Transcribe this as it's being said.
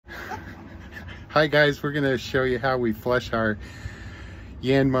Hi guys, we're going to show you how we flush our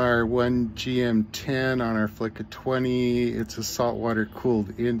Yanmar 1GM10 on our Flicka 20. It's a saltwater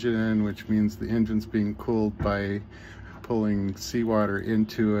cooled engine, which means the engine's being cooled by pulling seawater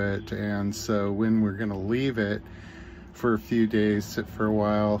into it. And so when we're going to leave it for a few days, sit for a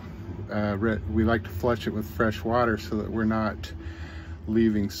while, we like to flush it with fresh water so that we're not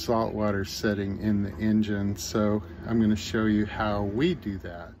leaving salt water setting in the engine. So I'm going to show you how we do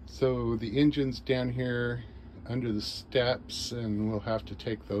that. So the engine's down here under the steps and we'll have to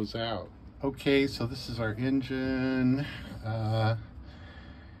take those out. Okay, so this is our engine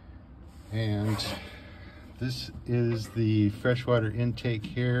and this is the freshwater intake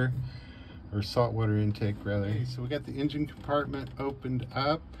here, or saltwater intake rather. Okay, so we got the engine compartment opened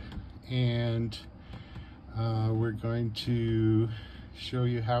up and we're going to show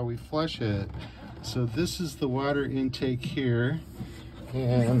you how we flush it. So this is the water intake here,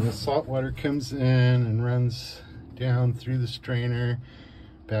 and the salt water comes in and runs down through the strainer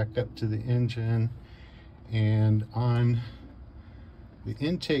back up to the engine. And on the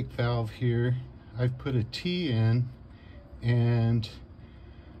intake valve here, I've put a T in and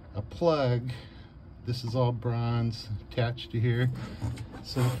a plug. This is all bronze attached to here.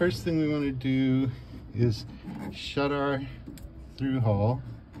 So the first thing we want to do is shut our through hull,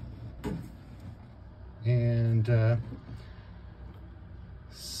 and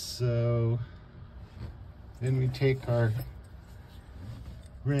so then we take our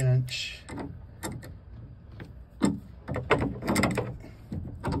wrench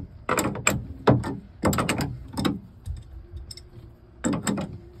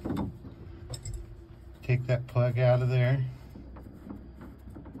take that plug out of there,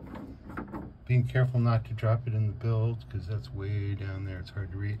 being careful not to drop it in the bilge because that's way down there, it's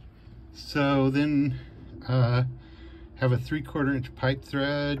hard to reach. So then have a 3/4 inch pipe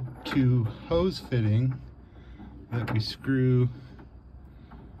thread to hose fitting that we screw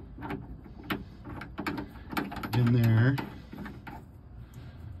in there.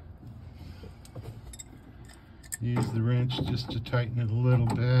 Use the wrench just to tighten it a little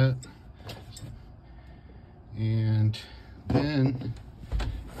bit. And then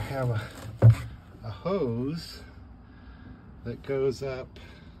I have a hose that goes up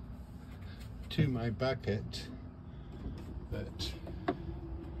to my bucket that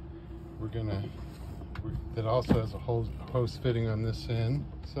that also has a hose fitting on this end.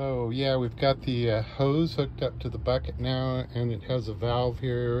 So yeah, we've got the hose hooked up to the bucket now, and it has a valve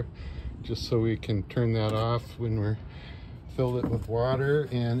here just so we can turn that off when we're filled it with water,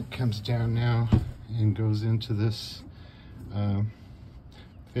 and it comes down now and goes into this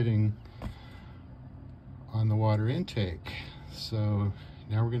fitting on the water intake. So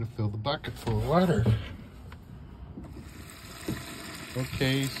now we're going to fill the bucket full of water.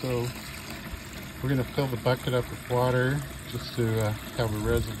 Okay, so we're going to fill the bucket up with water just to have a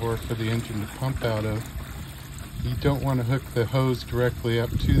reservoir for the engine to pump out of. You don't want to hook the hose directly up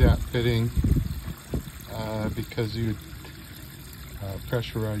to that fitting because you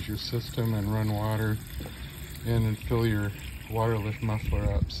pressurize your system and run water in and fill your water lift muffler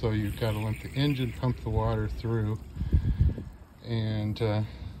up. So you've got to let the engine pump the water through. And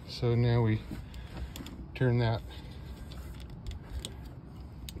so now we turn that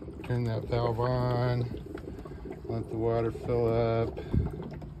valve on, let the water fill up,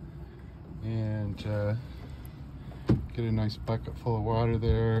 and get a nice bucket full of water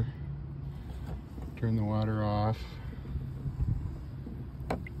there. Turn the water off.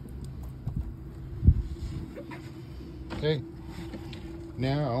 Okay,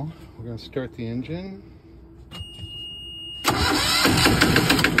 now we're going to start the engine.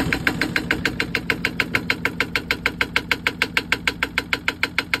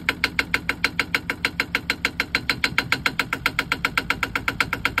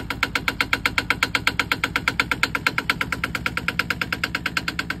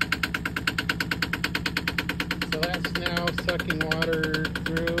 So that's now sucking water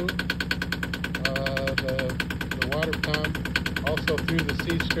through the water pump, also through the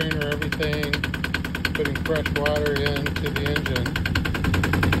sea strainer, everything, putting fresh water into the engine.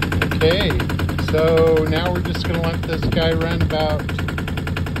 Okay, so now we're just going to let this guy run about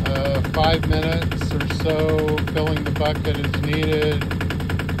 5 minutes or so, filling the bucket as needed.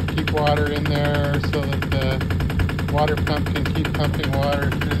 Keep water in there so that the water pump can keep pumping water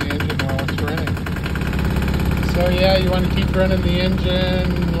through the engine while it's running. So yeah, you want to keep running the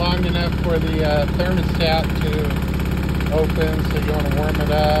engine long enough for the thermostat to open, so you want to warm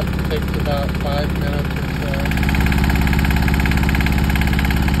it up. It takes about 5 minutes or so.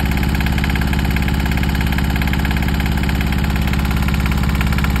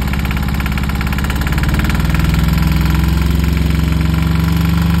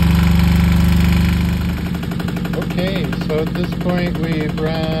 at this point we've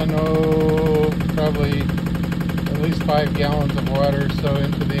run, probably at least 5 gallons of water so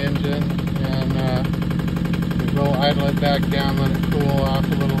into the engine, and we'll idle it back down, let it cool off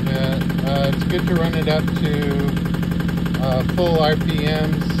a little bit. It's good to run it up to full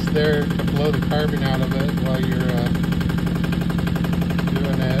RPMs there to blow the carbon out of it while you're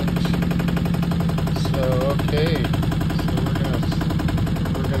doing it. So okay, so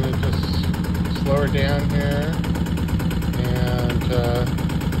we're gonna just slow her down here, and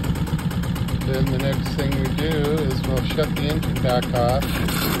then the next thing we do is we'll shut the engine back off.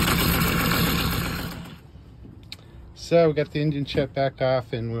 So we got the engine shut back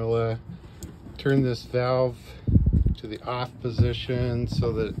off, and we'll turn this valve to the off position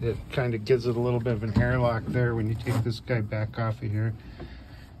so that it kind of gives it a little bit of an airlock there when you take this guy back off of here.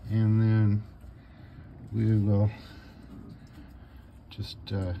 And then we will just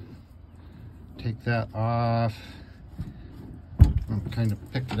take that off. I'll kind of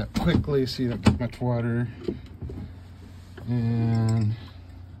pick it up quickly so you don't get much water. And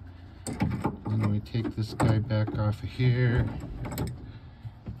then we take this guy back off of here.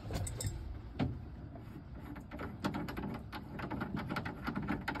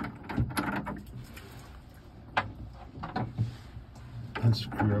 And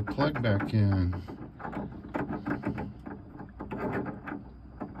screw our plug back in.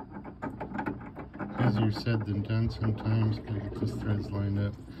 Easier said than done sometimes. Gotta get those threads lined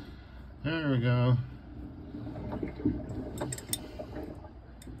up. There we go.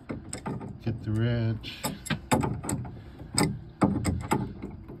 Get the wrench.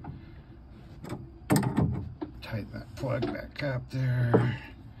 Tighten that plug back up there.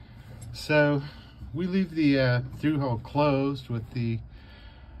 So we leave the through hole closed with the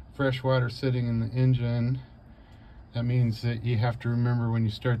fresh water sitting in the engine. That means that you have to remember when you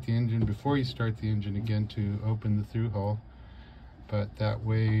start the engine, before you start the engine again, to open the through hole. But that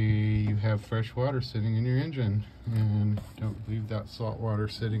way you have fresh water sitting in your engine, and don't leave that salt water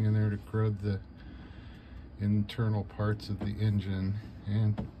sitting in there to corrode the internal parts of the engine.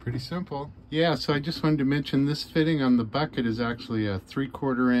 And pretty simple. Yeah, so I just wanted to mention this fitting on the bucket is actually a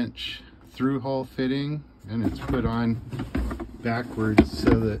 3/4 inch through hole fitting, and it's put on backwards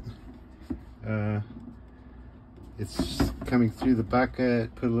so that it's coming through the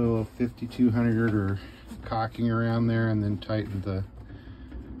bucket. Put a little 5200 or caulking around there, and then tightened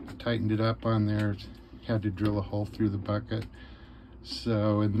it up on there. Had to drill a hole through the bucket.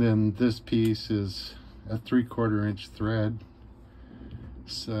 So, and then this piece is a 3/4 inch thread.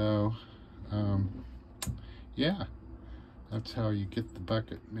 So yeah, that's how you get the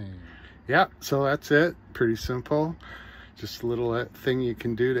bucket made. Yeah, so that's it. Pretty simple. Just a little thing you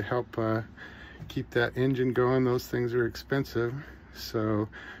can do to help keep that engine going. Those things are expensive. So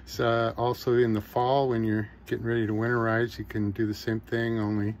it's also in the fall when you're getting ready to winterize, you can do the same thing,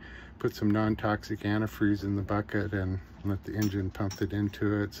 only put some non-toxic antifreeze in the bucket and let the engine pump it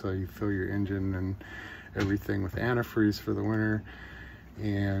into it. So you fill your engine and everything with antifreeze for the winter.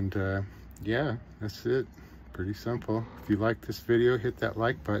 And yeah, that's it. Pretty simple. If you like this video, hit that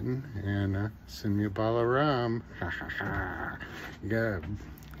like button and send me a bottle of rum. Good.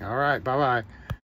 All right, bye-bye.